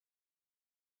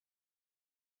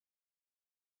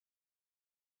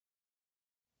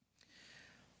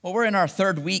Well, we're in our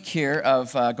third week here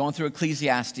of going through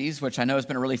Ecclesiastes, which I know has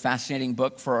been a really fascinating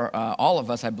book for all of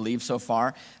us, I believe, so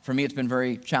far. For me, it's been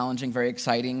very challenging, very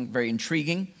exciting, very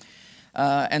intriguing.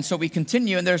 And so we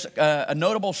continue, and there's a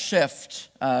notable shift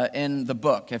in the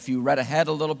book. If you read ahead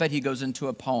a little bit, he goes into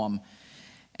a poem.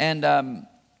 And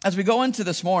as we go into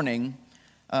this morning,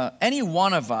 any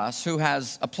one of us who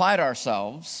has applied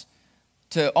ourselves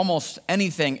to almost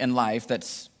anything in life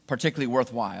that's particularly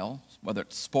worthwhile, whether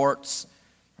it's sports,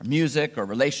 or music, or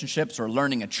relationships, or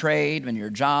learning a trade in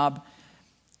your job,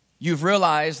 you've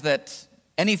realized that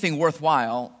anything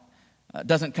worthwhile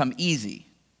doesn't come easy.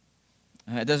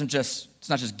 It's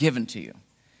not just given to you.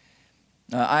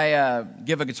 I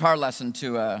give a guitar lesson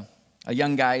to a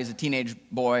young guy. He's a teenage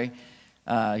boy.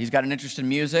 He's got an interest in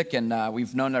music, and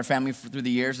we've known our family through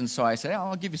the years, and so I said,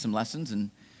 I'll give you some lessons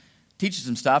and teach you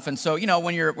some stuff. And so,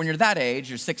 when you're that age,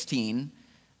 you're 16,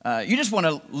 you just want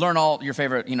to learn all your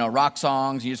favorite, rock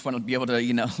songs. You just want to be able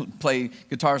to, play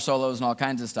guitar solos and all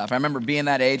kinds of stuff. I remember being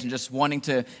that age and just wanting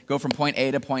to go from point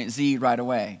A to point Z right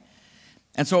away.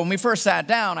 And so when we first sat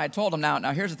down, I told him, now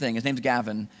here's the thing. His name's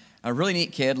Gavin, a really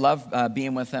neat kid. Love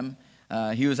being with him.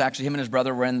 He was actually, him and his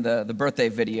brother were in the birthday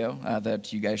video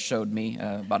that you guys showed me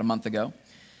about a month ago.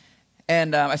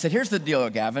 And I said, here's the deal,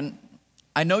 Gavin.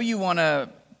 I know you want to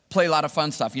play a lot of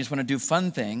fun stuff. You just want to do fun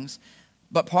things.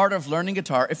 But part of learning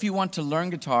guitar, if you want to learn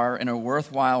guitar in a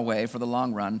worthwhile way for the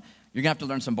long run, you're going to have to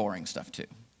learn some boring stuff too.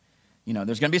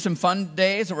 There's going to be some fun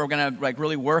days that we're going to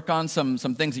really work on some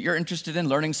things that you're interested in,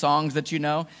 learning songs that you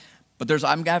know. But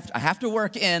I have to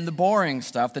work in the boring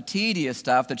stuff, the tedious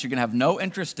stuff that you're going to have no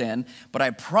interest in. But I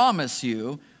promise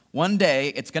you, one day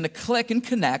it's going to click and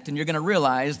connect, and you're going to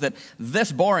realize that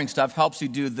this boring stuff helps you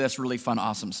do this really fun,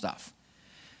 awesome stuff.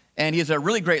 And he's a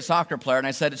really great soccer player, and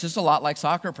I said, it's just a lot like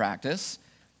soccer practice.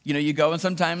 You go, and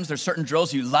sometimes there's certain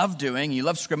drills you love doing. You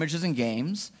love scrimmages and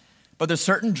games. But there's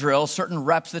certain drills, certain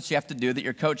reps that you have to do that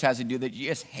your coach has you do that you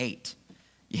just hate.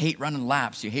 You hate running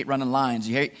laps. You hate running lines.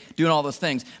 You hate doing all those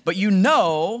things. But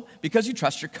because you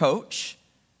trust your coach,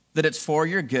 that it's for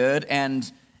your good, and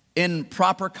in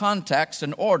proper context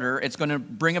and order, it's going to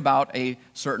bring about a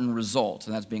certain result,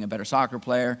 and that's being a better soccer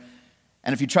player.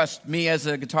 And if you trust me as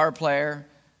a guitar player,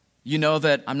 you know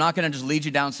that I'm not going to just lead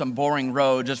you down some boring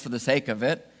road just for the sake of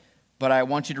it, but I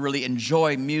want you to really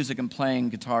enjoy music and playing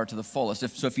guitar to the fullest.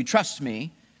 If you trust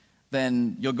me,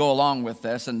 then you'll go along with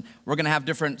this, and we're going to have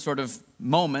different sort of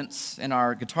moments in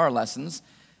our guitar lessons,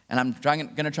 and I'm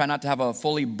going to try not to have a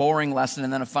fully boring lesson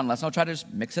and then a fun lesson. I'll try to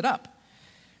just mix it up.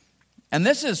 And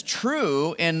this is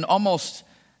true in almost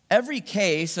every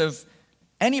case of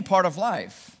any part of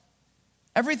life.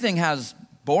 Everything has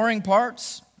boring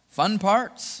parts, fun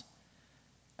parts.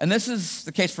 And this is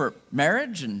the case for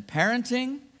marriage and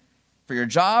parenting, for your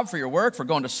job, for your work, for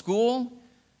going to school.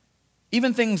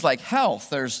 Even things like health.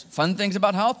 There's fun things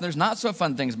about health, and there's not so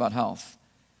fun things about health.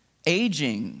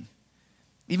 Aging.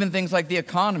 Even things like the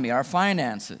economy, our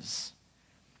finances.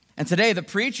 And today the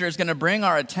preacher is going to bring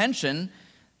our attention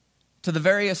to the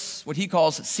various, what he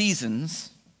calls seasons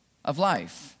of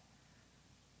life.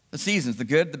 The seasons, the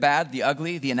good, the bad, the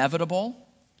ugly, the inevitable,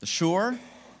 the sure.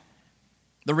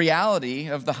 The reality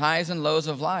of the highs and lows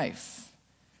of life,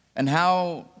 and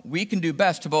how we can do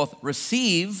best to both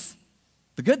receive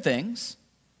the good things,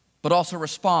 but also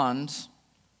respond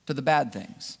to the bad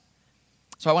things.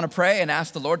 So I want to pray and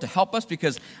ask the Lord to help us,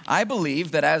 because I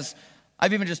believe that as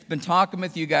I've even just been talking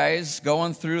with you guys,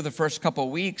 going through the first couple of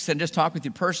weeks, and just talking with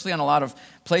you personally on a lot of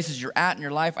places you're at in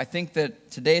your life, I think that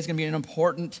today is going to be an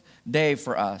important day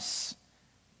for us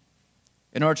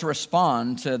in order to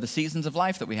respond to the seasons of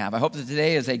life that we have. I hope that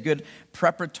today is a good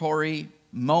preparatory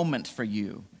moment for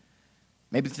you.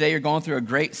 Maybe today you're going through a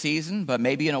great season, but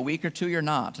maybe in a week or two you're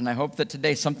not. And I hope that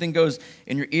today something goes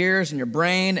in your ears and your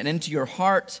brain and into your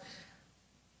heart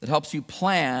that helps you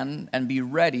plan and be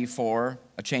ready for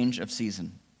a change of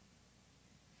season.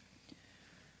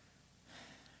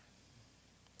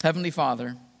 Heavenly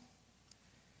Father,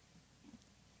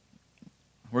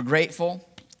 we're grateful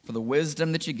for the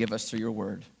wisdom that you give us through your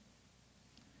word.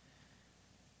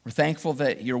 We're thankful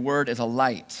that your word is a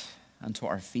light unto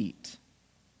our feet.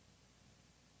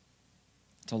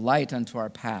 It's a light unto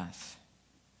our path.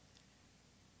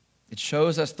 It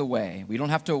shows us the way. We don't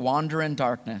have to wander in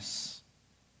darkness.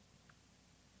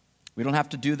 We don't have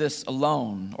to do this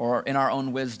alone or in our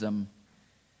own wisdom.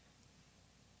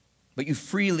 But you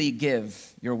freely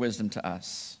give your wisdom to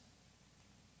us.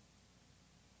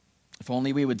 If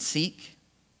only we would seek,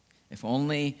 if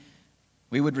only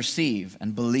we would receive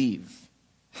and believe.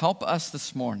 Help us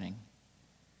this morning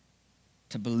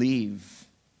to believe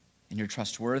in your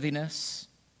trustworthiness,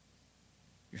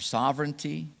 your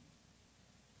sovereignty,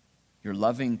 your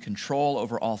loving control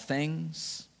over all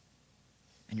things,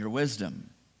 and your wisdom.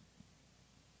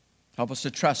 Help us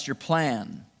to trust your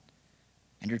plan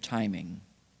and your timing.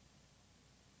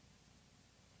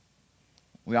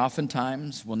 We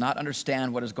oftentimes will not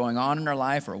understand what is going on in our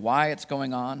life or why it's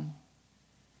going on,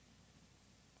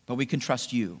 but we can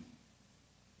trust you.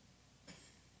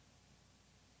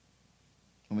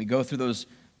 When we go through those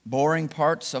boring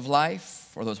parts of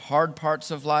life or those hard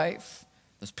parts of life,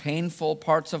 those painful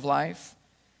parts of life,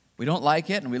 we don't like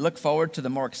it, and we look forward to the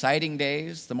more exciting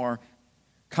days, the more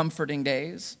comforting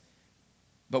days,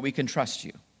 but we can trust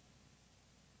you.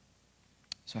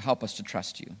 So help us to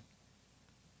trust you.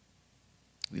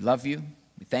 We love you.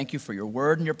 We thank you for your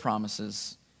word and your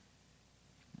promises.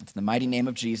 It's in the mighty name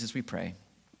of Jesus we pray.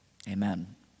 Amen.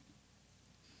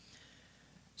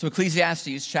 So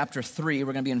Ecclesiastes chapter 3,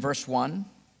 we're going to be in verse 1.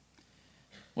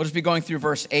 We'll just be going through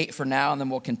verse 8 for now, and then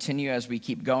we'll continue as we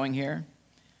keep going here.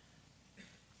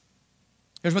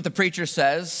 Here's what the preacher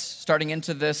says, starting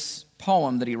into this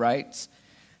poem that he writes.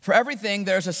 For everything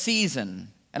there's a season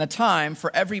and a time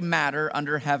for every matter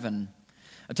under heaven.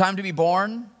 A time to be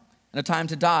born and a time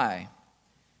to die.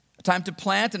 A time to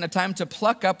plant and a time to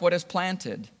pluck up what is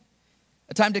planted.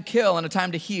 A time to kill and a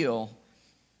time to heal.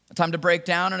 A time to break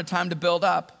down and a time to build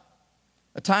up.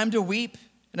 A time to weep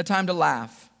and a time to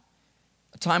laugh.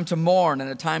 A time to mourn and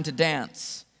a time to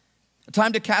dance. A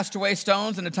time to cast away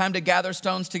stones and a time to gather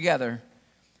stones together.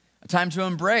 A time to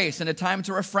embrace and a time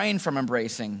to refrain from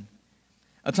embracing.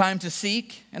 A time to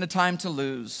seek and a time to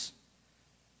lose.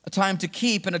 A time to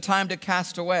keep and a time to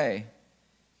cast away.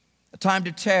 A time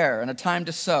to tear and a time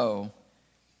to sow.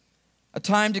 A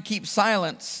time to keep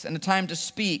silence and a time to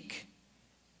speak.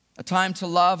 A time to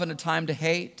love and a time to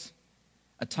hate.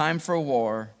 A time for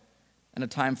war and a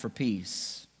time for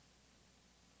peace.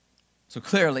 So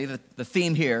clearly the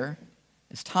theme here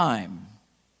is time.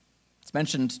 It's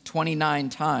mentioned 29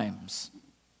 times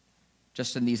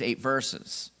just in these 8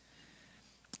 verses.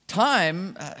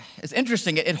 Time is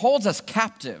interesting. It holds us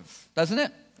captive, doesn't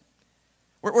it?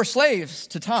 We're slaves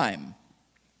to time.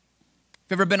 If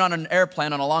you've ever been on an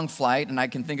airplane on a long flight, and I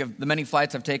can think of the many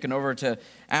flights I've taken over to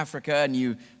Africa, and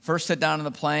you first sit down on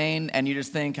the plane, and you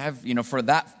just think, for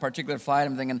that particular flight,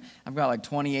 I'm thinking, I've got like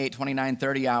 28, 29,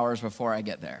 30 hours before I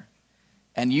get there.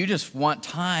 And you just want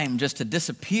time just to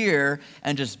disappear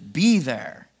and just be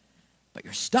there. But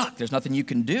you're stuck. There's nothing you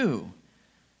can do.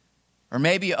 Or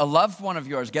maybe a loved one of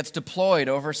yours gets deployed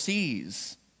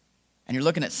overseas, and you're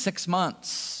looking at 6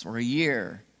 months or a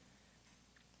year,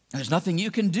 and there's nothing you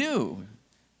can do.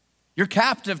 You're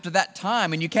captive to that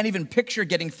time, and you can't even picture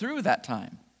getting through that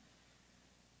time.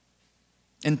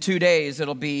 In 2 days,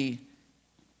 it'll be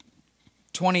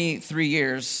 23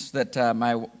 years that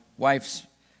my wife's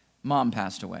mom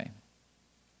passed away.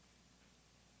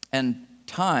 And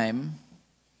time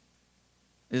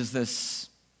is this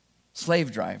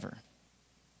slave driver.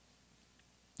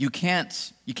 You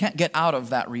can't get out of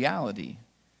that reality.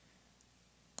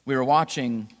 We were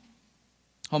watching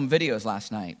home videos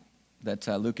last night that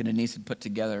Luke and Denise had put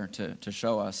together to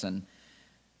show us, and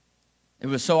it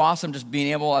was so awesome just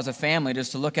being able as a family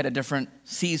just to look at a different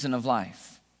season of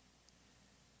life.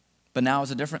 But now is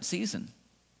a different season,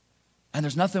 and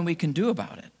there's nothing we can do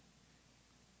about it.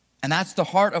 And that's the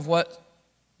heart of what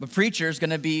the preacher is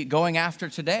going to be going after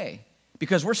today,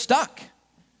 because we're stuck.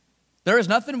 There is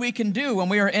nothing we can do when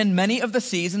we are in many of the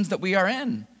seasons that we are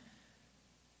in.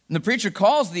 And the preacher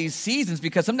calls these seasons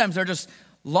because sometimes they're just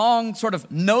long, sort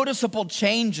of noticeable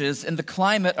changes in the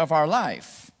climate of our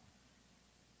life.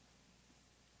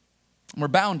 We're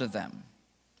bound to them.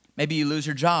 Maybe you lose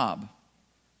your job,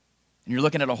 and you're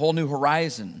looking at a whole new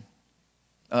horizon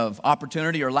of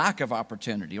opportunity or lack of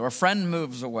opportunity, or a friend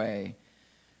moves away.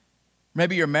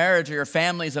 Maybe your marriage or your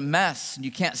family is a mess and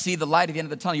you can't see the light at the end of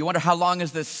the tunnel. You wonder, how long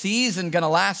is this season going to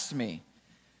last me?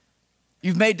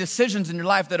 You've made decisions in your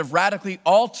life that have radically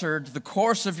altered the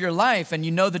course of your life, and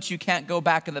you know that you can't go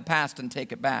back in the past and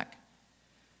take it back.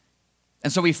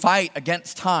 And so we fight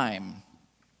against time.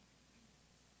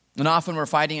 And often we're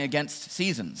fighting against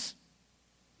seasons.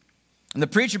 And the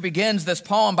preacher begins this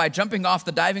poem by jumping off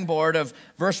the diving board of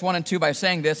verse 1 and 2 by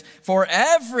saying this: for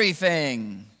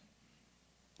everything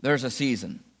there's a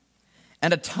season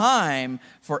and a time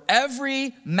for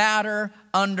every matter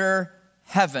under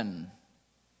heaven.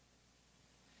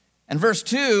 And verse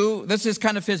 2, this is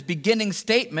kind of his beginning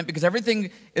statement, because everything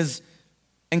is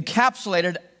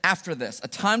encapsulated after this: a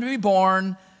time to be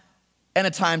born and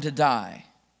a time to die.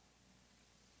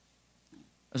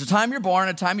 There's a time you're born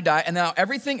and a time you die, and now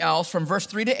everything else from verse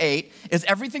 3 to 8 is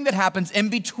everything that happens in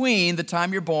between the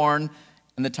time you're born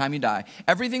and and the time you die.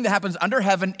 Everything that happens under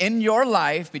heaven in your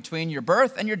life between your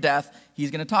birth and your death, he's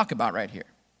going to talk about right here.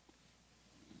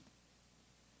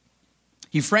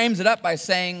 He frames it up by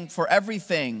saying, for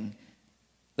everything,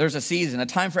 there's a season, a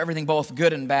time for everything, both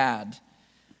good and bad.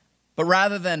 But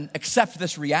rather than accept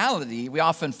this reality, we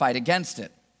often fight against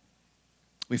it.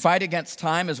 We fight against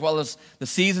time as well as the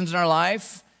seasons in our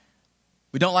life.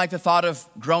 We don't like the thought of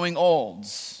growing old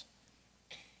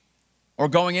or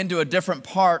going into a different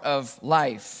part of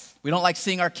life. We don't like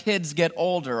seeing our kids get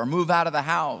older or move out of the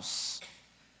house.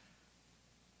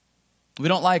 We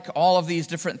don't like all of these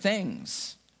different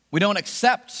things. We don't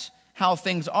accept how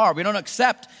things are. We don't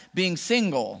accept being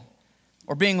single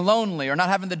or being lonely or not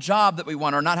having the job that we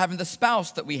want or not having the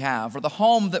spouse that we have or the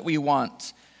home that we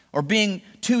want or being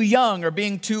too young or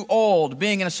being too old,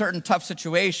 being in a certain tough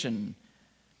situation.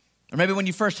 Or maybe when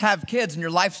you first have kids and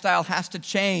your lifestyle has to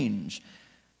change.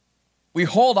 We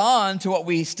hold on to what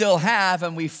we still have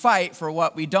and we fight for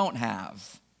what we don't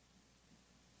have.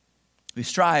 We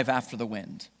strive after the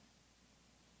wind.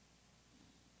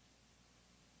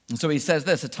 And so he says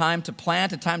this, a time to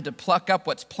plant, a time to pluck up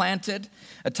what's planted,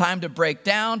 a time to break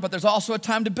down, but there's also a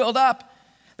time to build up.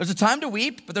 There's a time to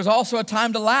weep, but there's also a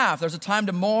time to laugh. There's a time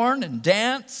to mourn and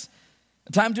dance,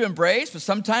 a time to embrace, but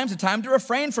sometimes a time to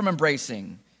refrain from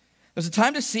embracing. There's a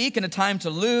time to seek and a time to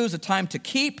lose, a time to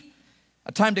keep,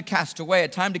 a time to cast away, a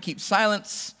time to keep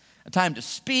silence, a time to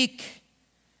speak.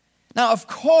 Now, of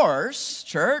course,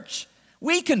 church,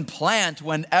 we can plant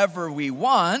whenever we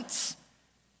want.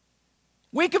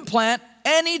 We can plant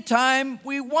anytime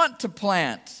we want to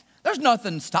plant. There's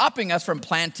nothing stopping us from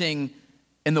planting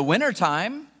in the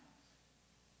wintertime.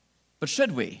 But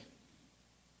should we?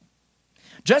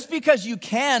 Just because you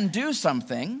can do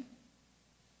something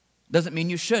doesn't mean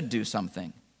you should do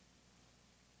something.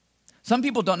 Some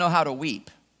people don't know how to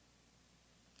weep.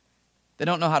 They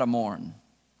don't know how to mourn.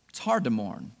 It's hard to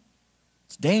mourn.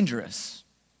 It's dangerous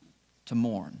to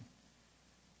mourn.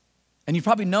 And you've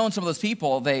probably known some of those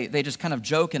people, they just kind of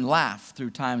joke and laugh through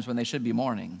times when they should be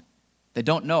mourning. They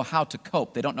don't know how to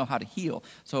cope. They don't know how to heal.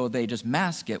 So they just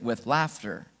mask it with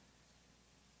laughter.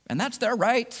 And that's their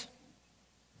right.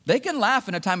 They can laugh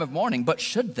in a time of mourning, but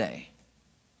should they?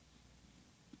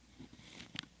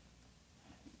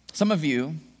 Some of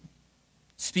you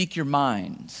speak your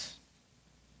mind,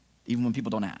 even when people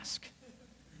don't ask.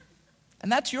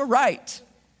 And that's your right.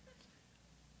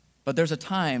 But there's a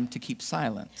time to keep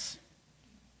silence.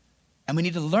 And we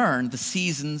need to learn the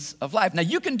seasons of life. Now,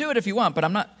 you can do it if you want, but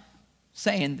I'm not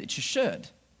saying that you should.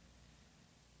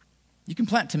 You can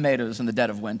plant tomatoes in the dead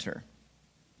of winter,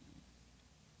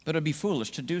 but it would be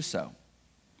foolish to do so.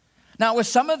 Now, with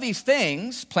some of these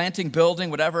things, planting, building,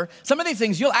 whatever, some of these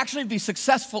things, you'll actually be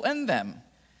successful in them.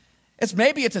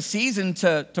 Maybe it's a season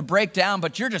to break down,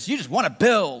 but you just want to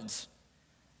build.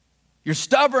 You're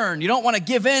stubborn. You don't want to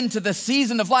give in to the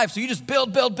season of life, so you just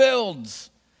build.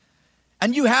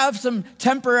 And you have some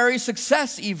temporary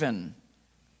success even.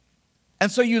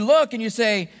 And so you look and you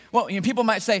say, well, people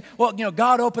might say, well,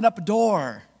 God opened up a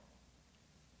door.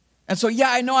 And so, yeah,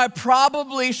 I know I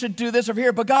probably should do this over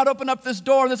here, but God opened up this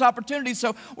door, this opportunity,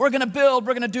 so we're going to build,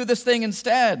 we're going to do this thing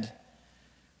instead.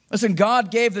 Listen, God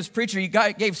gave this preacher, he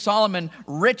gave Solomon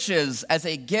riches as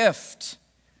a gift.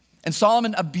 And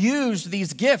Solomon abused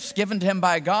these gifts given to him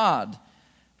by God.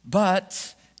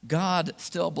 But God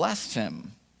still blessed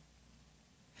him.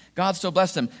 God still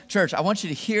blessed him. Church, I want you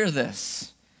to hear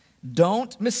this.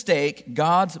 Don't mistake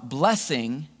God's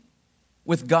blessing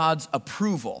with God's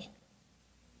approval.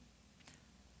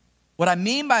 What I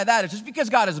mean by that is just because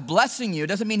God is blessing you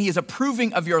doesn't mean he is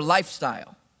approving of your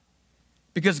lifestyle.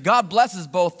 Because God blesses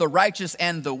both the righteous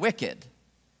and the wicked.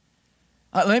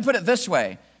 Let me put it this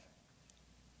way.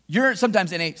 You're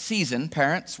sometimes in a season,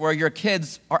 parents, where your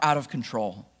kids are out of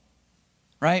control,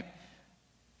 right?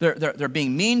 They're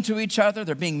being mean to each other.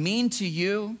 They're being mean to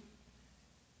you.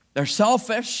 They're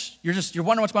selfish. You're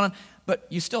wondering what's going on, but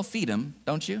you still feed them,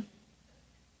 don't you?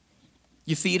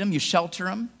 You feed them, you shelter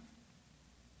them.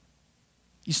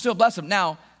 You still bless them.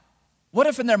 Now, what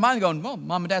if in their mind going, well,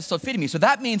 mom and dad's still feeding me, so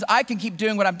that means I can keep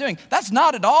doing what I'm doing. That's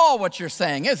not at all what you're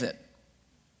saying, is it?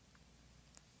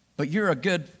 But you're a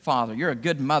good father. You're a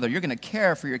good mother. You're going to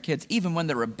care for your kids even when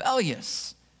they're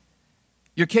rebellious.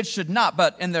 Your kids should not,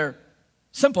 but in their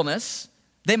simpleness,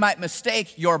 they might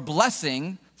mistake your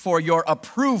blessing for your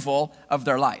approval of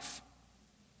their life.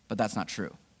 But that's not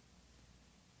true.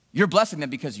 You're blessing them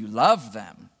because you love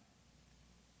them,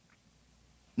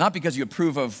 not because you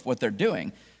approve of what they're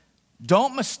doing.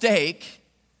 Don't mistake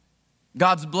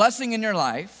God's blessing in your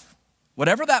life,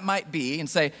 whatever that might be, and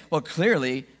say, well,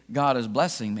 clearly God is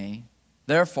blessing me,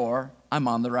 therefore I'm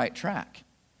on the right track.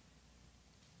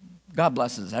 God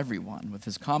blesses everyone with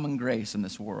his common grace in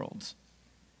this world.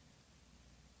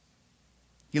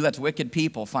 He lets wicked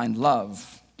people find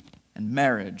love and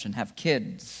marriage and have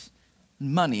kids,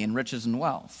 and money and riches and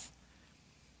wealth.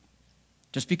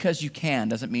 Just because you can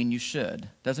doesn't mean you should.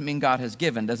 Doesn't mean God has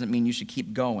given, doesn't mean you should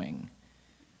keep going.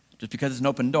 Just because it's an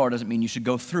open door doesn't mean you should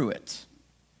go through it.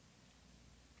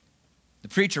 The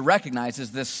preacher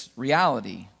recognizes this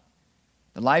reality.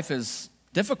 That life is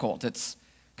difficult. It's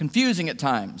confusing at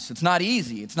times. It's not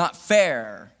easy. It's not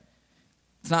fair.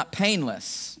 It's not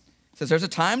painless. He says there's a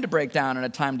time to break down and a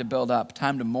time to build up,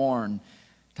 time to mourn,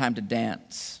 time to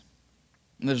dance.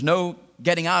 And there's no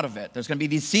getting out of it. There's going to be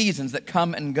these seasons that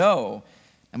come and go,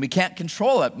 and we can't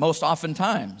control it most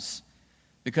oftentimes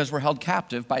because we're held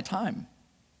captive by time.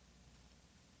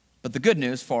 But the good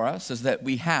news for us is that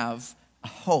we have a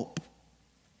hope.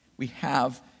 We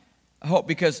have a hope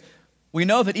because we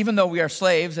know that even though we are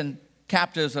slaves and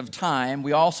captives of time,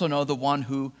 we also know the one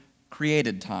who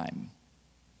created time,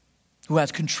 who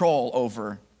has control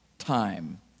over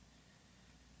time.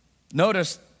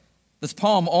 Notice this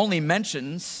poem only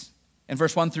mentions in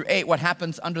verse 1 through 8 what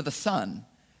happens under the sun,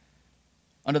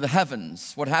 under the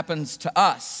heavens, what happens to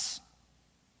us.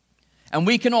 And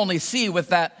we can only see with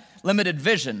that limited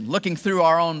vision, looking through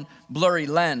our own blurry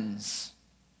lens.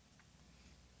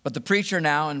 But the preacher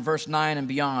now in verse 9 and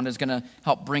beyond is going to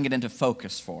help bring it into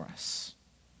focus for us,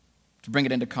 to bring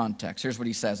it into context. Here's what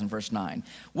he says in verse 9.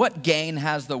 What gain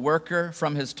has the worker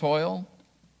from his toil?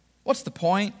 What's the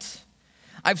point?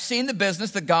 I've seen the business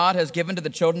that God has given to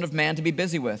the children of man to be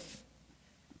busy with.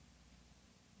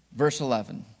 Verse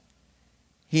 11.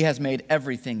 He has made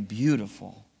everything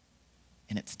beautiful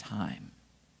in its time.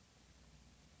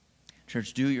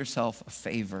 Church, do yourself a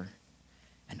favor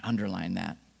and underline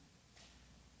that.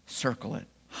 Circle it,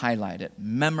 highlight it,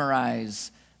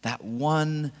 memorize that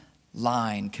one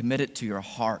line. Commit it to your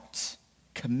heart.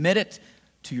 Commit it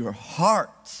to your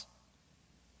heart.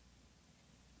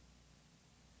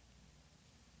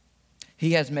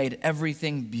 He has made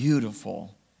everything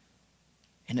beautiful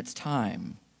in its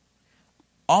time.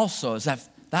 Also, as if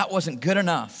that wasn't good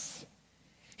enough,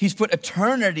 he's put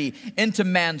eternity into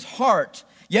man's heart,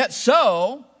 yet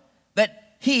so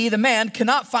that he, the man,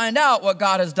 cannot find out what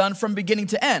God has done from beginning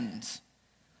to end.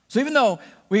 So even though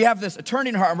we have this eternity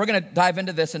in our heart, and we're going to dive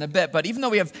into this in a bit, but even though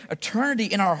we have eternity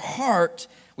in our heart,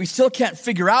 we still can't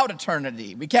figure out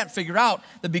eternity. We can't figure out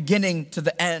the beginning to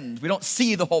the end. We don't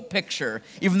see the whole picture,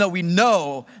 even though we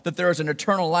know that there is an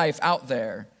eternal life out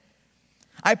there.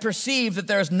 I perceive that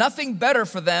there is nothing better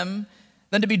for them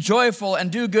than to be joyful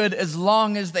and do good as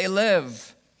long as they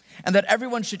live, and that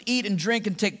everyone should eat and drink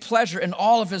and take pleasure in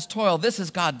all of his toil. This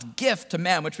is God's gift to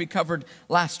man, which we covered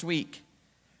last week.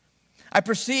 I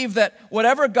perceive that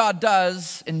whatever God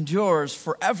does endures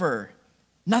forever.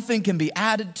 Nothing can be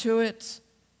added to it,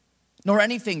 nor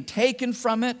anything taken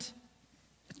from it.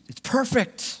 It's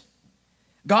perfect.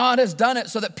 God has done it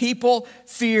so that people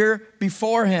fear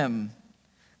before him.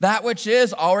 That which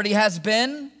is already has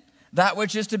been. That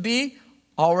which is to be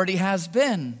already has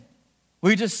been.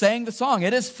 We just sang the song.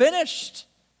 It is finished.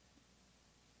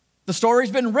 The story's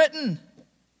been written.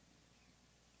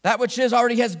 That which is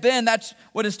already has been. That's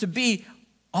what is to be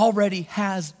already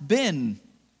has been.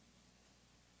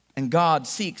 And God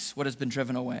seeks what has been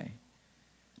driven away.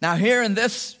 Now here in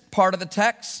this part of the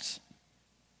text,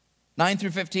 9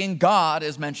 through 15, God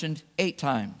is mentioned 8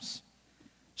 times.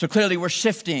 So clearly we're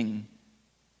shifting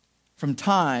from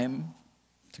time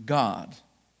to God.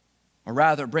 Or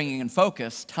rather, bringing in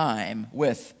focus time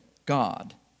with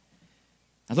God.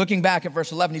 And looking back at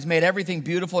verse 11, he's made everything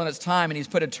beautiful in its time, and he's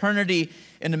put eternity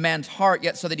into man's heart,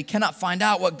 yet so that he cannot find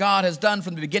out what God has done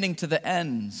from the beginning to the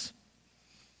ends.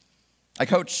 I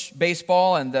coach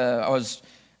baseball, and I was,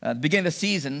 at the beginning of the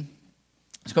season,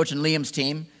 I was coaching Liam's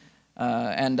team,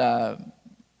 and I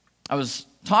was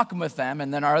talking with them,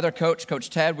 and then our other coach,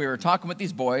 Coach Ted, we were talking with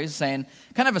these boys, saying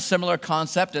kind of a similar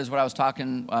concept as what I was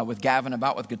talking with Gavin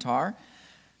about with guitar.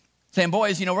 Saying,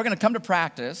 boys, we're going to come to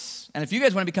practice, and if you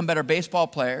guys want to become better baseball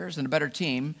players and a better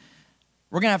team,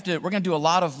 we're going to do a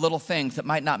lot of little things that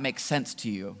might not make sense to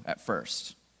you at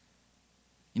first.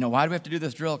 Why do we have to do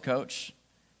this drill, coach?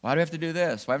 Why do we have to do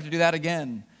this? Why do we have to do that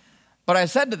again? But I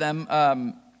said to them,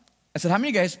 I said, how many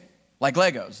of you guys like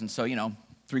Legos? And so,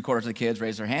 3/4 of the kids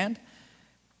raised their hand.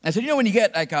 I said, when you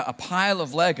get like a pile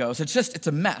of Legos, it's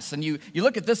a mess. And you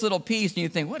look at this little piece and you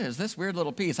think, what is this weird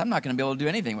little piece? I'm not going to be able to do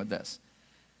anything with this.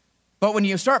 But when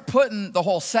you start putting the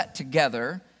whole set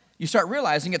together, you start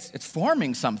realizing it's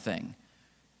forming something.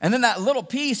 And then that little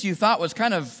piece you thought was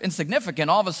kind of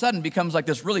insignificant all of a sudden becomes like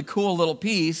this really cool little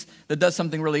piece that does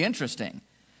something really interesting.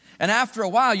 And after a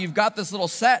while, you've got this little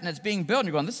set and it's being built, and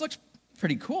you're going, this looks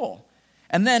pretty cool.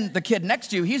 And then the kid next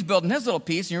to you, he's building his little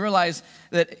piece, and you realize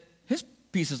that his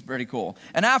piece is pretty cool.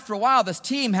 And after a while, this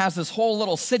team has this whole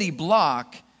little city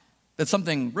block that's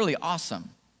something really awesome.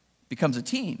 Becomes a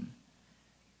team.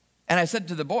 And I said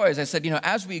to the boys, I said,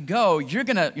 as we go, you're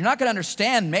not gonna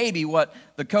understand maybe what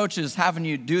the coach is having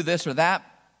you do this or that,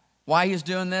 why he's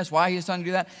doing this, why he's trying to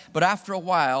do that. But after a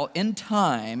while, in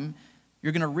time,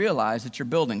 you're gonna realize that you're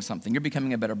building something. You're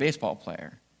becoming a better baseball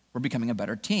player. We're becoming a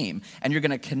better team. And you're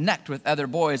gonna connect with other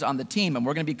boys on the team, and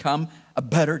we're gonna become a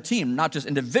better team, not just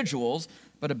individuals,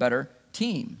 but a better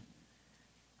team.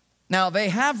 Now, they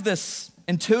have this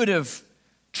intuitive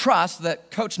trust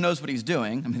that coach knows what he's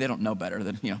doing. I mean, they don't know better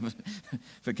than,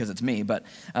 because it's me, but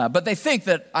they think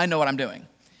that I know what I'm doing.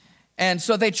 And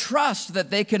so they trust that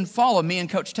they can follow me and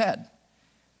Coach Ted.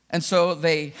 And so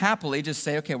they happily just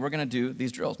say, okay, we're going to do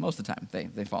these drills. Most of the time,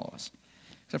 they follow us,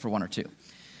 except for one or two.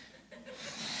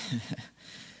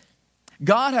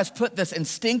 God has put this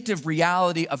instinctive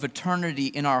reality of eternity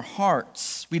in our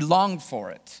hearts. We long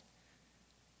for it.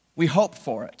 We hope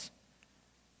for it.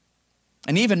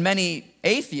 And even many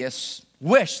atheists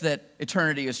wish that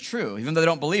eternity is true. Even though they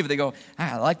don't believe it, they go,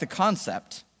 I like the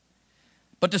concept.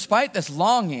 But despite this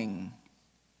longing,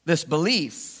 this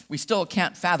belief, we still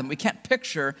can't fathom. We can't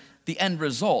picture the end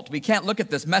result. We can't look at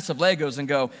this mess of Legos and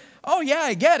go, oh yeah,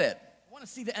 I get it. I want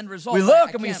to see the end result. We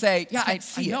look and we say, yeah, I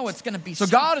know it's going to be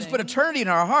something. So God has put eternity in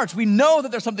our hearts. We know that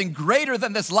there's something greater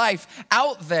than this life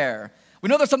out there. We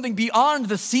know there's something beyond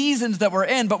the seasons that we're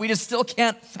in, but we just still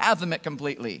can't fathom it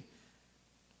completely.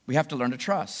 We have to learn to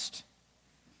trust.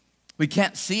 We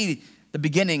can't see the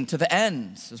beginning to the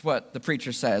end, is what the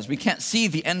preacher says. We can't see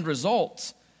the end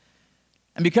result.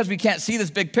 And because we can't see this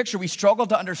big picture, we struggle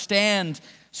to understand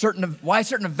why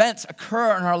certain events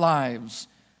occur in our lives,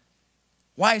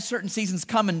 why certain seasons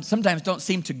come and sometimes don't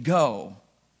seem to go,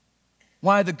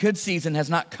 why the good season has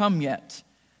not come yet.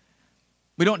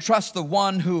 We don't trust the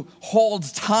one who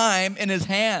holds time in his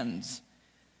hands.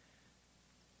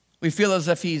 We feel as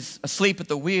if he's asleep at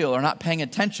the wheel or not paying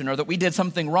attention, or that we did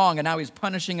something wrong and now he's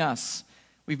punishing us.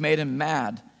 We've made him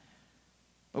mad.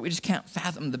 But we just can't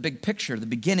fathom the big picture, the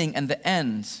beginning and the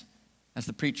end, as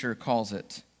the preacher calls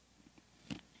it.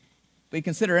 We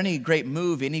consider any great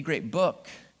movie, any great book.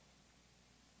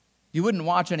 You wouldn't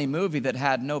watch any movie that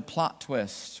had no plot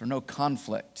twists or no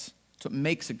conflict. That's what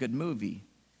makes a good movie.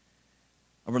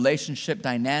 A relationship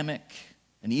dynamic,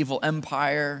 an evil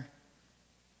empire.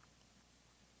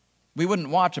 We wouldn't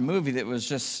watch a movie that was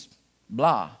just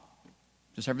blah,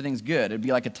 just everything's good. It'd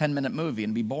be like a 10-minute movie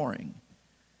and be boring.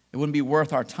 It wouldn't be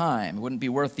worth our time. It wouldn't be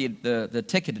worth the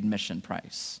ticket admission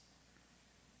price.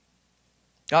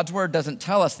 God's word doesn't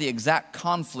tell us the exact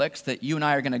conflicts that you and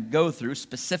I are going to go through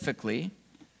specifically,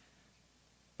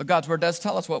 but God's word does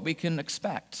tell us what we can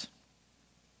expect.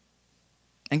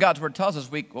 And God's word tells us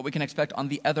what we can expect on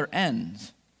the other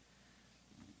end.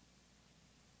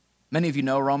 Many of you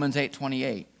know Romans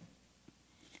 8:28.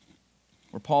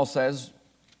 Where Paul says,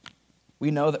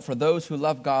 we know that for those who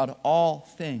love God, all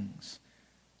things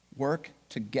work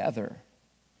together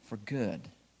for good,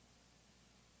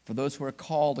 for those who are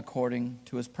called according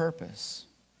to his purpose.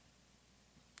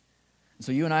 And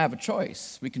so you and I have a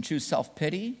choice. We can choose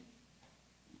self-pity.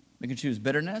 We can choose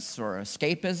bitterness or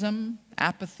escapism,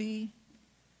 apathy.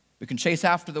 We can chase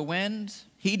after the wind,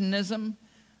 hedonism,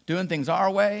 doing things our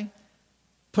way,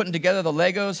 putting together the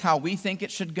Legos how we think it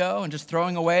should go and just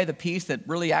throwing away the piece that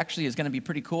really actually is going to be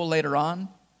pretty cool later on.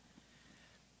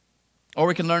 Or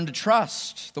we can learn to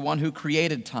trust the one who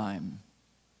created time.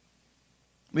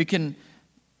 We can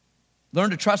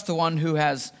learn to trust the one who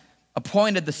has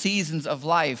appointed the seasons of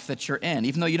life that you're in,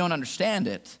 even though you don't understand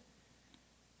it.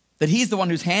 That he's the one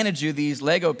who's handed you these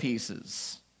Lego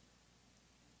pieces.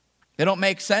 They don't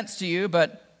make sense to you,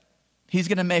 but he's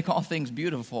going to make all things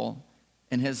beautiful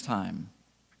in his time.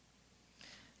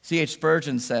 C.H.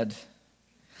 Spurgeon said,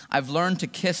 I've learned to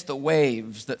kiss the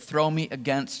waves that throw me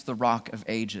against the rock of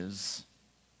ages.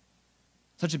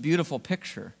 Such a beautiful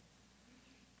picture.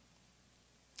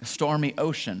 A stormy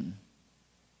ocean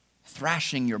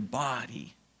thrashing your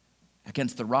body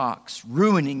against the rocks,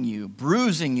 ruining you,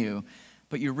 bruising you,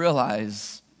 but you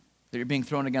realize that you're being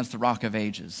thrown against the rock of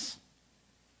ages.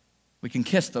 We can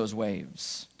kiss those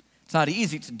waves. It's not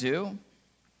easy to do.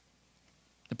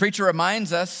 The preacher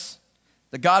reminds us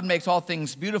that God makes all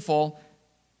things beautiful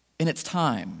in its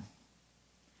time.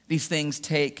 These things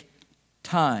take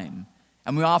time,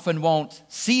 and we often won't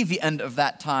see the end of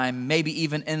that time, maybe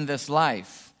even in this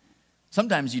life.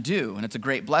 Sometimes you do, and it's a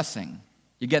great blessing.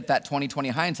 You get that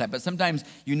 20/20 hindsight, but sometimes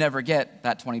you never get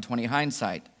that 20/20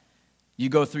 hindsight. You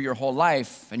go through your whole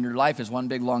life, and your life is one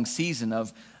big long season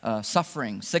of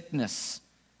suffering, sickness,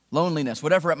 loneliness,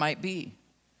 whatever it might be.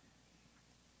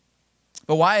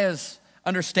 But why is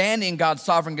understanding God's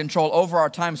sovereign control over our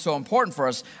time so important for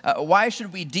us? Why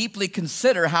should we deeply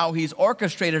consider how he's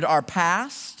orchestrated our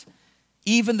past,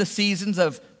 even the seasons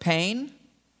of pain?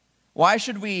 Why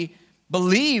should we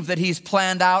believe that he's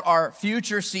planned out our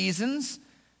future seasons?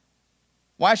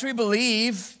 Why should we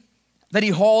believe that he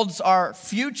holds our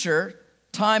future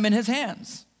time in his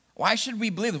hands? Why should we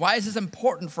believe this? Why is this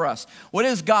important for us? What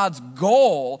is God's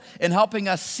goal in helping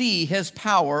us see his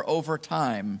power over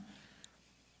time?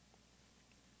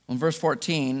 In verse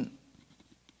 14,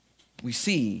 we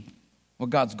see what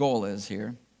God's goal is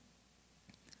here.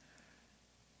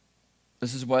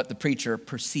 This is what the preacher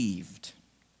perceived.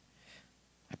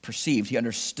 He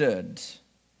understood.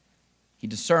 He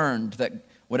discerned that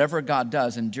whatever God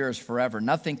does endures forever.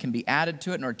 Nothing can be added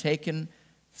to it nor taken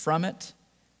from it.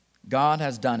 God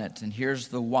has done it, and here's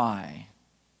the why.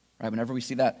 Right? Whenever we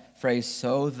see that phrase,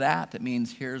 so that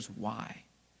means here's why.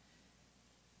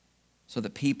 So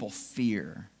that people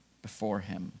fear before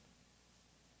him.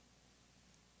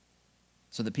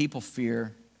 So that people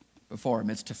fear before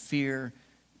him. It's to fear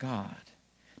God,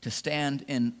 to stand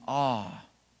in awe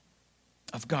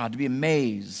of God, to be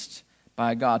amazed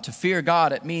by God. To fear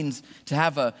God, it means to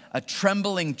have a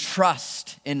trembling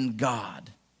trust in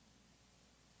God.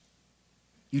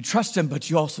 You trust him, but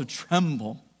you also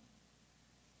tremble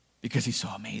because he's so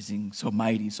amazing, so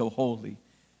mighty, so holy,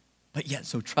 but yet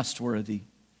so trustworthy.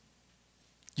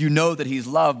 You know that he's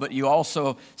love, but you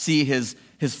also see his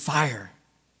fire.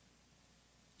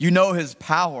 You know his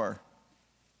power,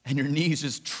 and your knees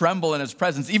just tremble in his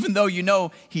presence, even though you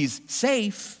know he's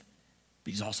safe,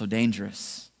 but he's also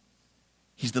dangerous.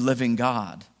 He's the living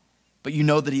God. But you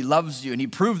know that he loves you, and he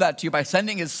proved that to you by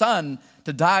sending his son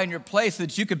to die in your place so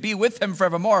that you could be with him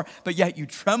forevermore, but yet you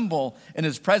tremble in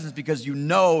his presence because you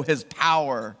know his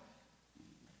power.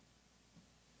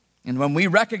 And when we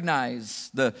recognize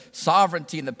the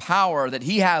sovereignty and the power that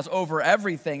he has over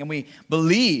everything, and we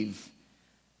believe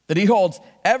that he holds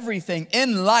everything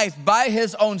in life by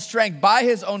his own strength, by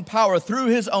his own power, through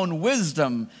his own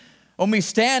wisdom, when we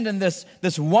stand in this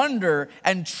wonder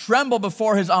and tremble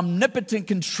before his omnipotent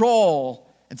control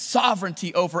and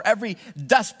sovereignty over every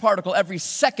dust particle, every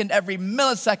second, every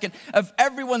millisecond of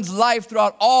everyone's life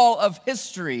throughout all of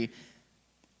history,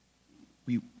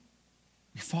 we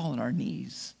fall on our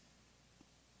knees.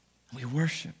 We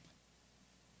worship,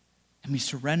 and we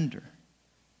surrender,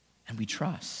 and we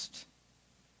trust,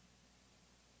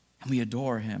 and we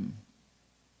adore him,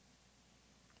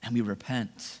 and we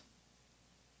repent,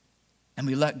 and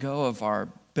we let go of our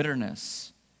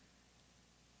bitterness.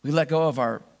 We let go of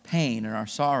our pain and our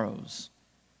sorrows.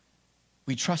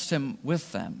 We trust him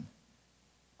with them.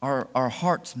 Our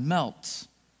hearts melt.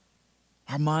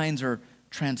 Our minds are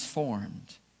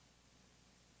transformed.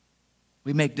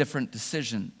 We make different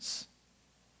decisions.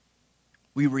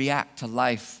 We react to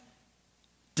life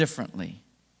differently.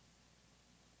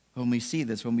 When we see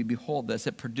this, when we behold this,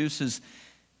 it produces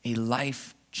a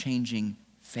life-changing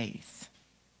faith.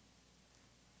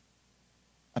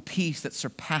 A peace that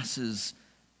surpasses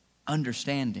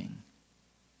understanding.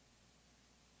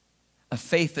 A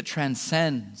faith that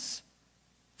transcends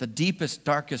the deepest,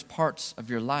 darkest parts of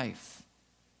your life.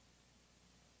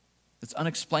 It's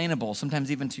unexplainable, sometimes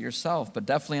even to yourself, but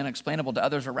definitely unexplainable to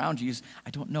others around you. I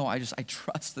don't know, I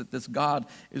trust that this God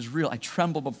is real. I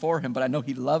tremble before him, but I know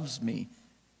he loves me.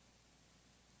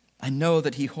 I know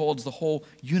that he holds the whole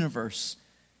universe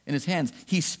in his hands.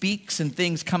 He speaks and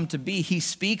things come to be. He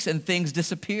speaks and things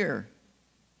disappear.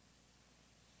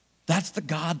 That's the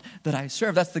God that I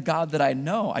serve. That's the God that I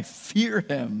know. I fear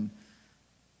him.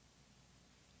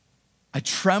 I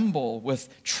tremble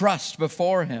with trust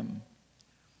before him.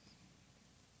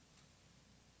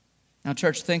 Now,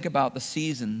 church, think about the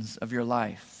seasons of your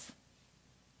life.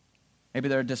 Maybe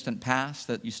they're a distant past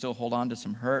that you still hold on to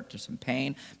some hurt or some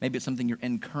pain. Maybe it's something you're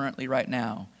in currently right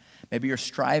now. Maybe you're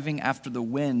striving after the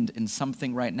wind in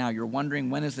something right now. You're wondering,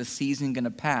 when is this season going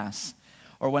to pass?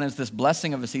 Or when is this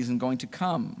blessing of a season going to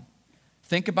come?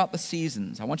 Think about the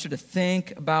seasons. I want you to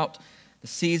think about the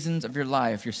seasons of your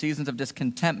life, your seasons of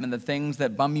discontentment, the things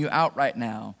that bum you out right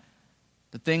now,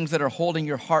 the things that are holding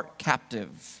your heart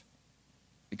captive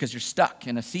because you're stuck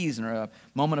in a season or a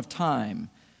moment of time.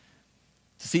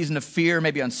 It's a season of fear,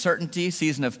 maybe uncertainty,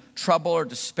 season of trouble or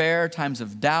despair, times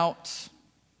of doubt.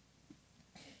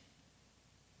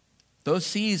 Those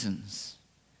seasons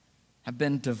have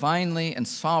been divinely and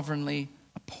sovereignly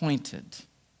appointed.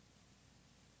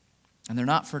 And they're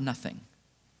not for nothing.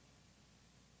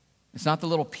 It's not the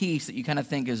little piece that you kind of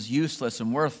think is useless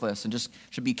and worthless and just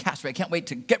should be cast away. I can't wait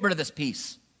to get rid of this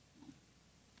piece.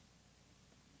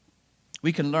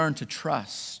 We can learn to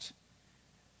trust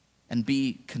and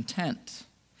be content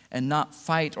and not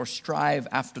fight or strive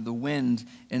after the wind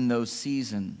in those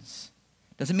seasons.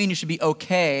 Doesn't mean you should be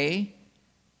okay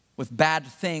with bad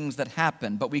things that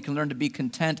happen, but we can learn to be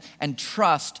content and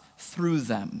trust through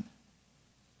them.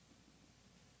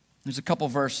 There's a couple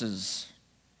verses.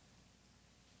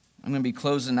 I'm going to be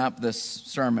closing up this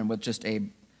sermon with just a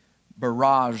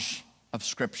barrage of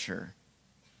scripture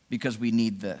because we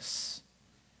need this.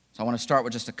 So I want to start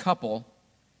with just a couple,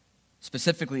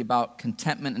 specifically about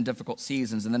contentment in difficult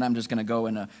seasons, and then I'm just going to go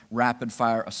in a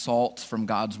rapid-fire assault from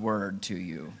God's word to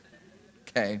you.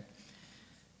 Okay?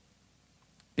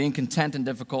 Being content in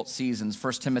difficult seasons.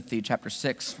 1 Timothy chapter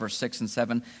 6, verse 6 and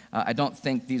 7. I don't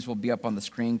think these will be up on the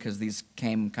screen because these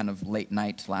came kind of late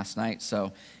night last night.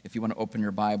 So if you want to open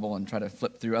your Bible and try to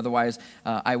flip through. Otherwise,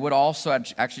 I would also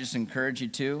actually just encourage you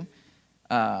to,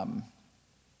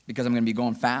 because I'm going to be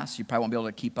going fast. You probably won't be able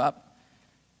to keep up.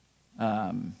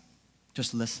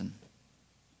 Just listen.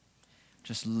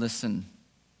 Just listen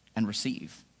and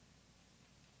receive.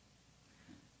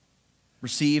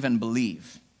 Receive and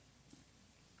believe.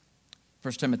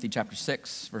 1 Timothy chapter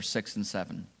 6, verse 6 and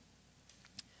 7.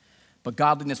 But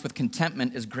godliness with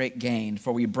contentment is great gain,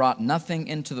 for we brought nothing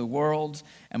into the world,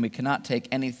 and we cannot take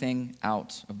anything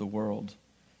out of the world.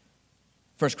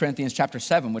 1 Corinthians chapter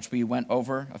 7, which we went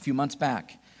over a few months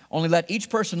back. Only let each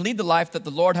person lead the life that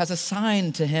the Lord has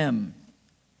assigned to him,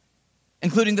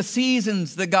 including the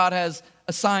seasons that God has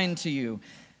assigned to you,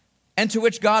 and to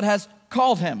which God has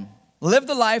called him. Live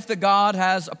the life that God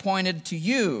has appointed to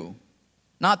you,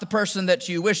 not the person that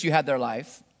you wish you had their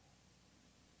life.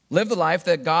 Live the life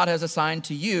that God has assigned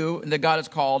to you and that God has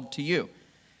called to you.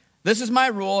 This is my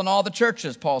rule in all the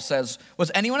churches, Paul says.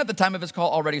 Was anyone at the time of his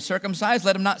call already circumcised?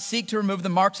 Let him not seek to remove the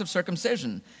marks of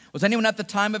circumcision. Was anyone at the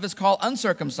time of his call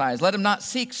uncircumcised? Let him not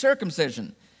seek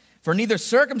circumcision. For neither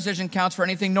circumcision counts for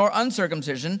anything nor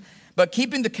uncircumcision, but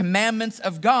keeping the commandments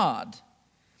of God.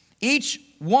 Each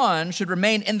one should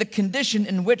remain in the condition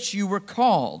in which you were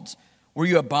called. Were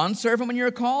you a bondservant when you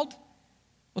were called?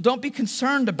 Well, don't be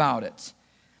concerned about it.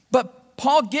 But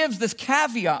Paul gives this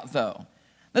caveat, though.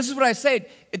 This is what I say.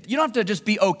 You don't have to just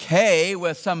be okay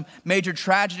with some major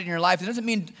tragedy in your life. It doesn't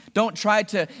mean don't try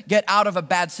to get out of a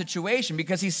bad situation,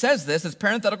 because he says this as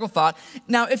parenthetical thought.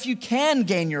 Now, if you can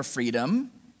gain your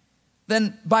freedom,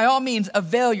 then by all means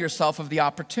avail yourself of the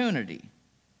opportunity.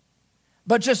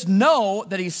 But just know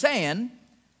that he's saying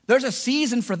there's a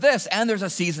season for this and there's a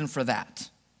season for that.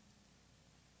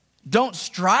 Don't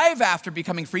strive after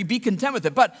becoming free. Be content with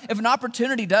it. But if an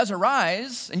opportunity does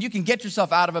arise and you can get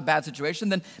yourself out of a bad situation,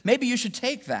 then maybe you should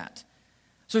take that.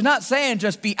 So he's not saying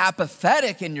just be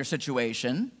apathetic in your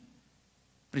situation,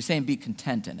 but he's saying be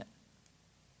content in it.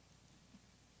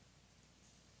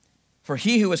 For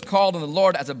he who is called in the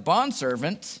Lord as a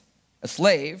bondservant, a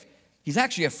slave, he's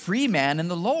actually a free man in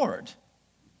the Lord.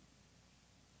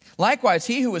 Likewise,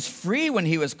 he who was free when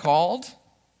he was called,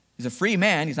 he's a free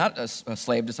man. He's not a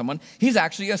slave to someone. He's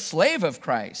actually a slave of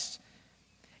Christ.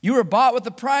 You were bought with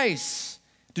a price.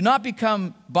 Do not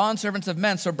become bondservants of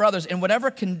men. So, brothers, in whatever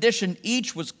condition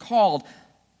each was called,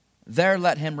 there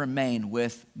let him remain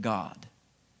with God.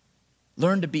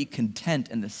 Learn to be content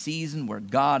in the season where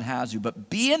God has you, but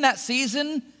be in that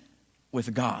season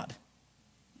with God.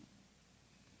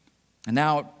 And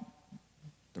now,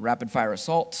 the rapid-fire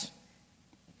assault.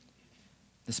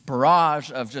 This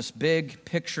barrage of just big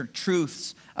picture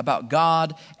truths about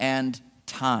God and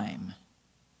time.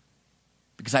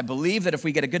 Because I believe that if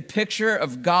we get a good picture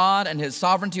of God and his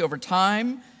sovereignty over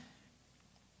time,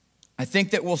 I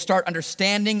think that we'll start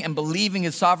understanding and believing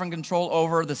his sovereign control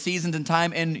over the seasons and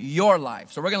time in your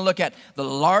life. So we're going to look at the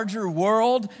larger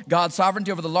world, God's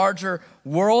sovereignty over the larger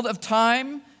world of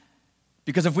time.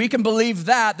 Because if we can believe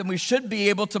that, then we should be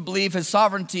able to believe his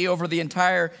sovereignty over the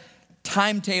entire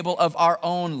timetable of our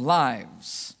own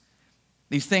lives.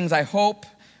 These things, I hope,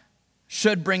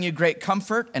 should bring you great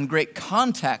comfort and great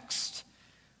context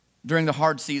during the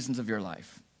hard seasons of your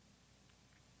life.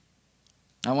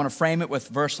 I want to frame it with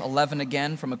verse 11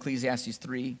 again from Ecclesiastes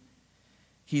 3.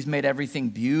 He's made everything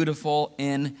beautiful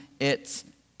in its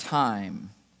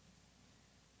time.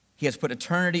 He has put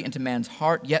eternity into man's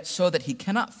heart, yet so that he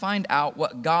cannot find out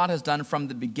what God has done from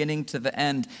the beginning to the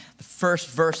end. The first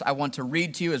verse I want to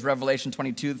read to you is Revelation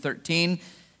 22:13,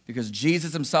 because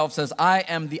Jesus himself says, I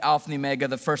am the Alpha and the Omega,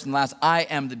 the first and last. I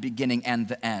am the beginning and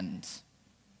the end.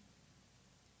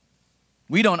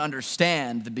 We don't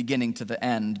understand the beginning to the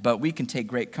end, but we can take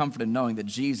great comfort in knowing that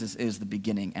Jesus is the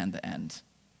beginning and the end.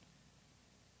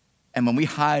 And when we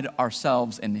hide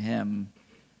ourselves in him,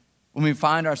 when we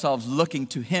find ourselves looking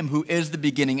to him who is the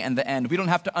beginning and the end, we don't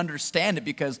have to understand it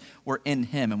because we're in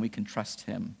him and we can trust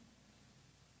him.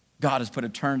 God has put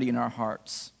eternity in our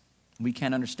hearts. We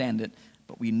can't understand it,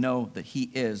 but we know that he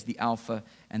is the Alpha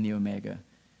and the Omega.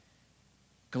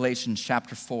 Galatians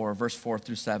chapter 4, verse 4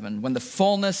 through 7. When the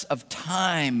fullness of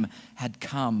time had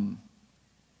come,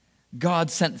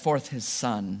 God sent forth his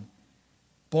Son,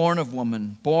 born of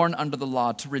woman, born under the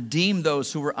law, to redeem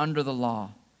those who were under the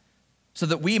law, so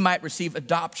that we might receive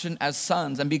adoption as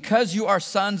sons. And because you are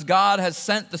sons, God has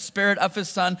sent the Spirit of his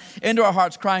Son into our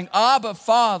hearts, crying, Abba,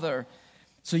 Father.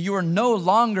 So you are no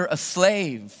longer a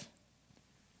slave.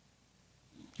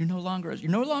 You're no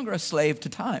longer a slave to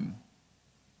time.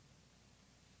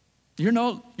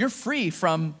 You're free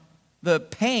from the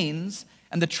pains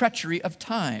and the treachery of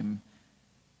time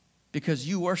because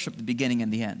you worship the beginning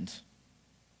and the end.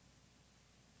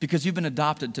 Because you've been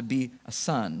adopted to be a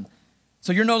son.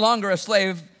 So you're no longer a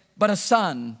slave, but a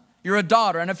son. You're a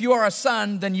daughter. And if you are a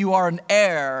son, then you are an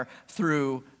heir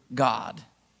through God.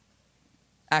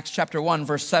 Acts chapter 1,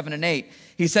 verse 7 and 8.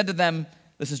 He said to them,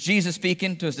 this is Jesus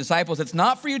speaking to his disciples, it's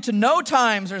not for you to know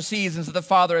times or seasons that the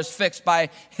Father has fixed by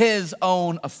his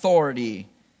own authority.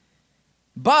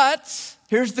 But,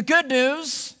 here's the good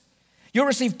news. You'll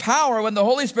receive power when the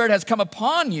Holy Spirit has come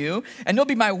upon you, and you'll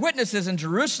be my witnesses in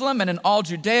Jerusalem and in all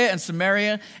Judea and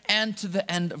Samaria and to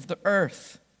the end of the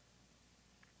earth.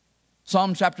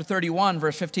 Psalm chapter 31,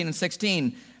 verse 15 and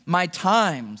 16. My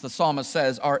times, the psalmist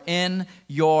says, are in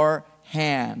your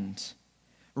hand.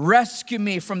 Rescue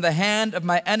me from the hand of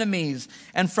my enemies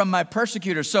and from my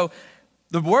persecutors. So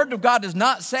the word of God does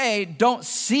not say don't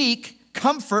seek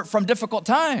comfort from difficult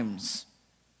times.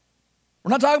 We're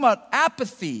not talking about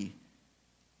apathy.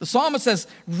 The psalmist says,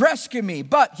 rescue me,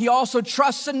 but he also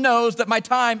trusts and knows that my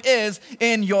time is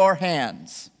in your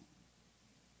hands.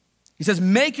 He says,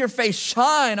 make your face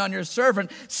shine on your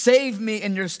servant. Save me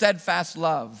in your steadfast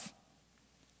love.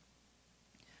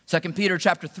 2 Peter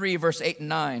chapter 3, verse 8 and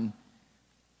 9.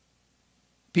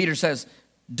 Peter says,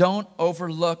 don't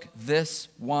overlook this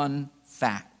one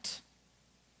fact.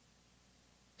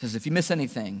 He says, if you miss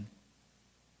anything,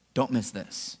 don't miss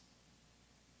this.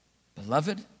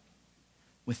 Beloved,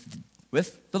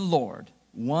 with the Lord,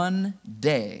 one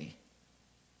day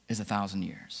is 1,000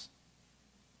 years.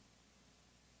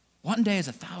 One day is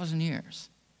 1,000 years.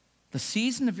 The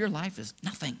season of your life is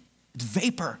nothing. It's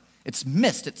vapor. It's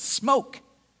mist. It's smoke.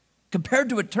 Compared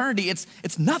to eternity, it's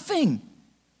nothing.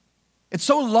 It's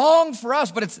so long for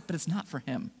us, but it's not for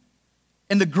him.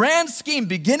 In the grand scheme,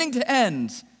 beginning to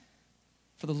end,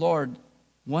 for the Lord,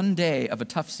 one day of a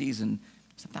tough season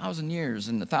is 1,000 years,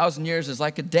 and 1,000 years is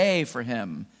like a day for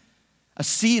him. A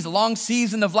long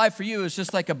season of life for you is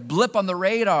just like a blip on the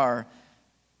radar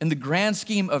in the grand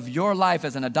scheme of your life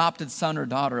as an adopted son or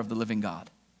daughter of the living God.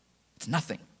 It's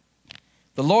nothing.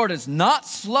 The Lord is not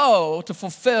slow to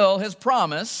fulfill his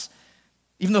promise,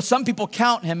 even though some people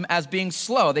count him as being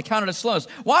slow. They count it as slowness.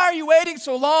 Why are you waiting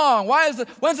so long?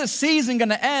 When's the season going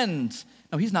to end?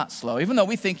 No, he's not slow. Even though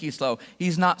we think he's slow,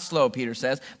 he's not slow, Peter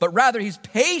says. But rather, he's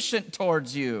patient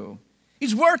towards you.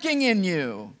 He's working in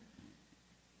you.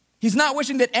 He's not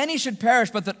wishing that any should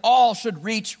perish, but that all should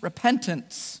reach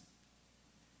repentance.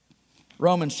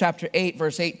 Romans chapter 8,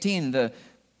 verse 18, the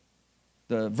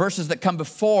verses that come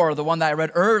before the one that I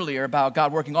read earlier about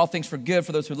God working all things for good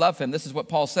for those who love him. This is what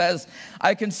Paul says.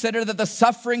 I consider that the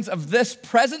sufferings of this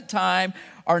present time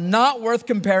are not worth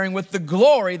comparing with the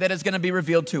glory that is going to be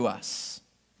revealed to us.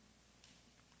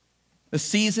 The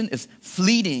season is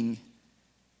fleeting.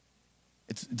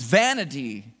 It's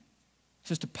vanity. It's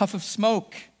just a puff of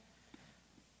smoke.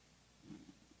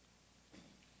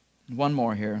 One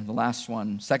more here, the last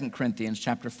one, 2 Corinthians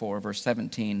chapter 4, verse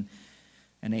 17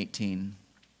 and 18.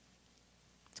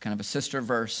 It's kind of a sister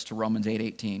verse to Romans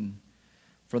 8:18.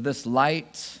 For this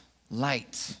light,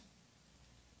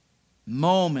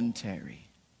 momentary,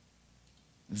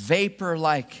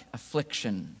 vapor-like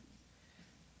affliction,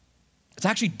 it's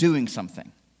actually doing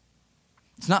something.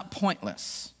 It's not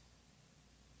pointless.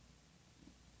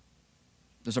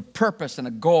 There's a purpose and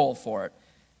a goal for it.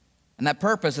 And that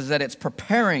purpose is that it's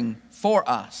preparing for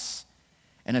us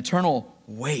an eternal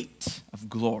weight of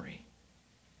glory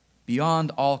beyond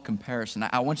all comparison.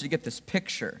 I want you to get this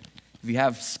picture. If you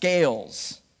have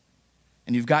scales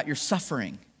and you've got your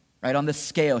suffering right on this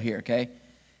scale here, okay?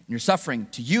 And your suffering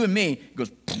to you and me, it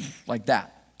goes like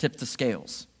that, tips the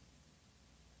scales.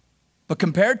 But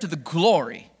compared to the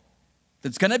glory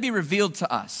that's going to be revealed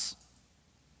to us,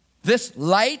 this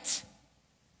light,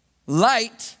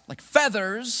 like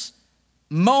feathers,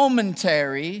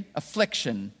 momentary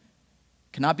affliction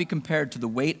cannot be compared to the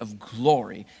weight of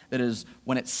glory that is,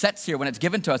 when it sets here, when it's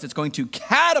given to us, it's going to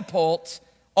catapult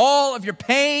all of your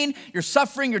pain, your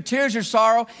suffering, your tears, your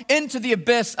sorrow into the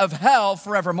abyss of hell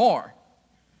forevermore.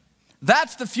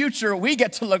 That's the future we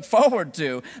get to look forward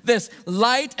to. This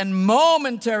light and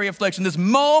momentary affliction, this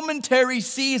momentary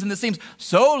season that seems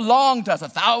so long to us,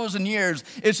 1,000 years.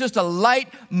 It's just a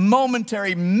light,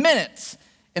 momentary minutes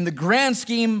in the grand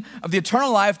scheme of the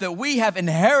eternal life that we have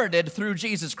inherited through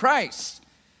Jesus Christ.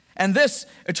 And this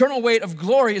eternal weight of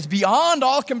glory is beyond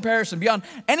all comparison, beyond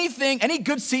anything, any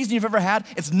good season you've ever had.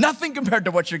 It's nothing compared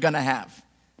to what you're going to have.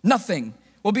 Nothing.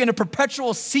 We'll be in a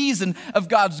perpetual season of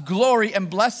God's glory and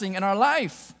blessing in our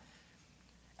life.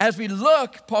 As we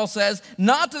look, Paul says,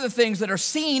 not to the things that are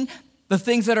seen, the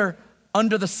things that are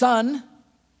under the sun,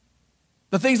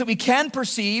 the things that we can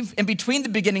perceive in between the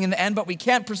beginning and the end, but we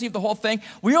can't perceive the whole thing.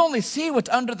 We only see what's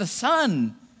under the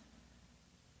sun.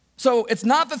 So it's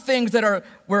not the things that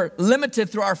we're limited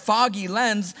through our foggy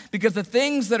lens, because the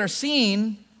things that are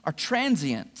seen are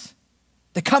transient.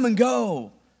 They come and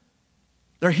go.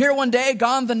 They're here one day,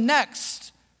 gone the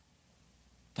next.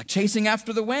 Like chasing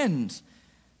after the wind.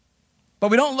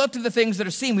 But we don't look to the things that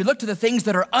are seen. We look to the things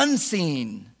that are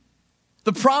unseen.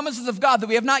 The promises of God that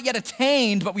we have not yet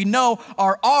attained, but we know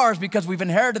are ours because we've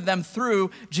inherited them through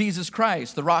Jesus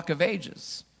Christ, the Rock of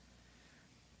Ages.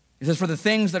 He says, for the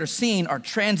things that are seen are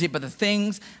transient, but the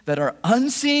things that are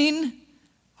unseen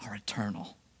are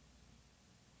eternal.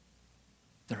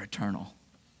 They're eternal.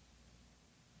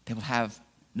 They will have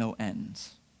no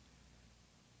ends.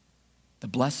 The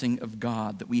blessing of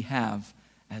God that we have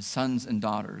as sons and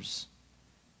daughters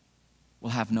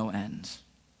will have no end.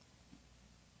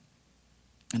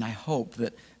 And I hope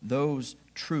that those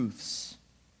truths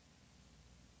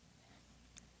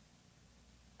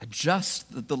adjust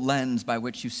the lens by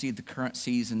which you see the current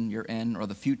season you're in, or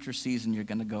the future season you're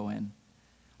going to go in,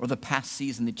 or the past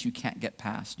season that you can't get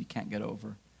past, you can't get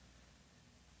over.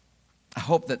 I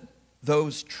hope that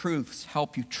those truths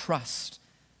help you trust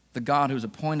the God who's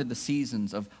appointed the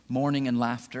seasons of mourning and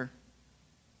laughter,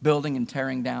 building and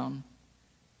tearing down.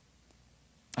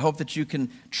 I hope that you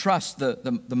can trust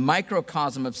the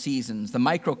microcosm of seasons, the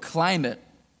microclimate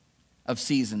of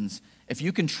seasons. If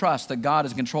you can trust that God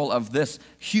is in control of this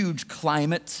huge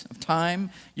climate of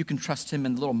time, you can trust him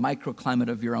in the little microclimate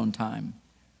of your own time.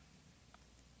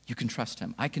 You can trust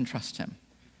him. I can trust him.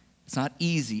 It's not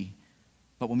easy.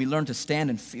 But when we learn to stand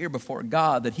in fear before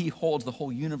God, that he holds the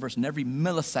whole universe in every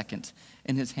millisecond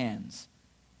in his hands,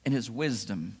 in his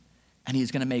wisdom, and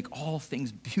he's going to make all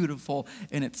things beautiful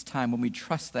in its time. When we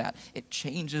trust that, it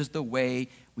changes the way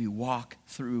we walk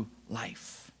through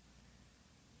life.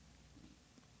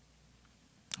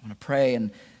 I want to pray and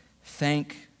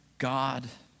thank God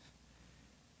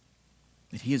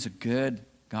that he is a good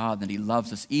God, that he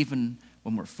loves us even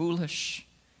when we're foolish,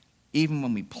 even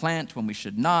when we plant when we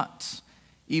should not,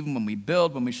 even when we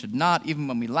build when we should not, even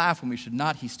when we laugh when we should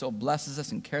not. He still blesses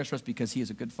us and cares for us because he is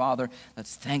a good Father.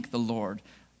 Let's thank the Lord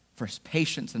for his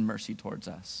patience and mercy towards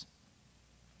us.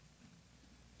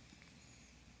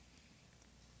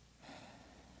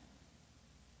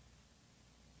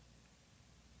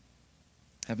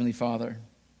 Heavenly Father,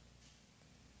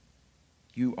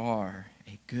 you are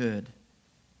a good,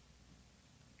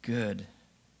 good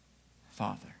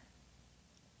Father.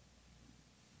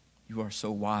 You are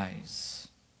so wise,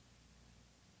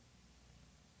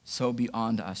 so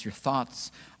beyond us. Your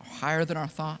thoughts are higher than our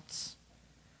thoughts.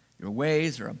 Your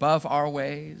ways are above our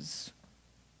ways.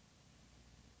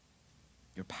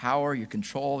 Your power, your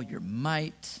control, your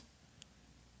might.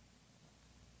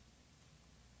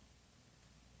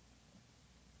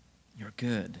 You're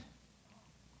good.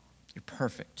 You're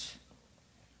perfect.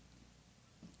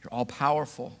 You're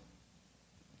all-powerful.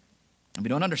 And we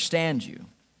don't understand you.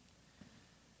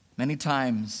 Many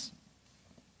times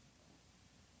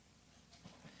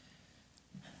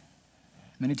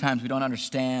we don't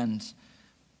understand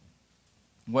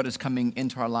what is coming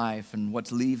into our life and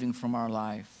what's leaving from our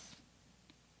life.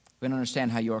 We don't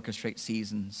understand how you orchestrate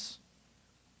seasons.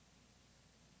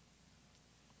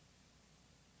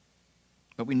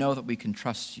 But we know that we can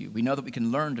trust you. We know that we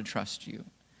can learn to trust you.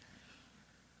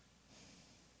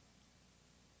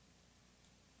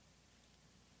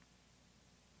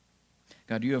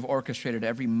 God, you have orchestrated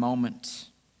every moment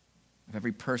of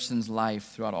every person's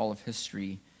life throughout all of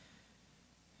history.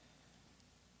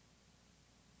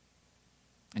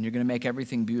 And you're going to make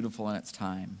everything beautiful in its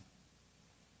time.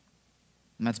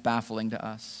 And that's baffling to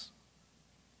us.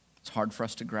 It's hard for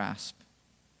us to grasp.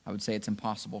 I would say it's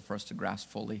impossible for us to grasp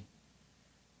fully.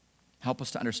 Help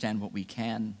us to understand what we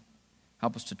can.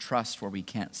 Help us to trust where we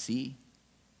can't see.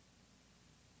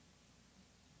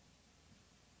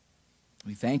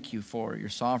 We thank you for your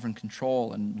sovereign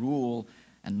control and rule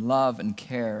and love and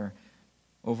care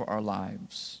over our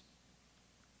lives.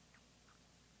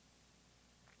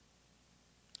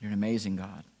 You're an amazing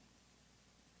God.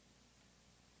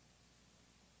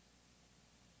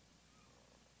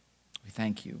 We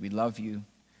thank you. We love you.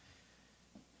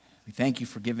 We thank you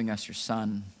for giving us your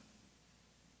Son.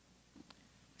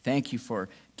 Thank you for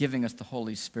giving us the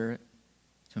Holy Spirit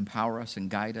to empower us and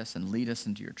guide us and lead us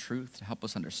into your truth, to help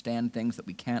us understand things that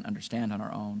we can't understand on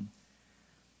our own.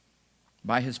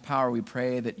 By his power, we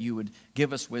pray that you would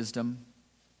give us wisdom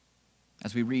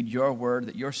as we read your word,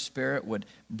 that your Spirit would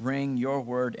bring your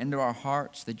word into our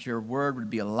hearts, that your word would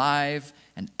be alive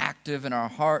and active in our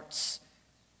hearts,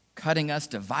 cutting us,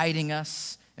 dividing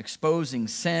us, exposing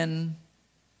sin.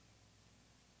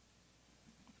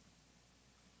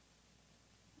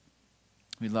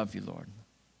 We love you, Lord.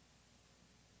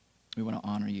 We want to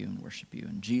honor you and worship you.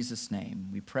 In Jesus' name,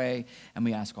 we pray and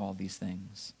we ask all these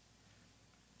things.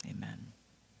 Amen.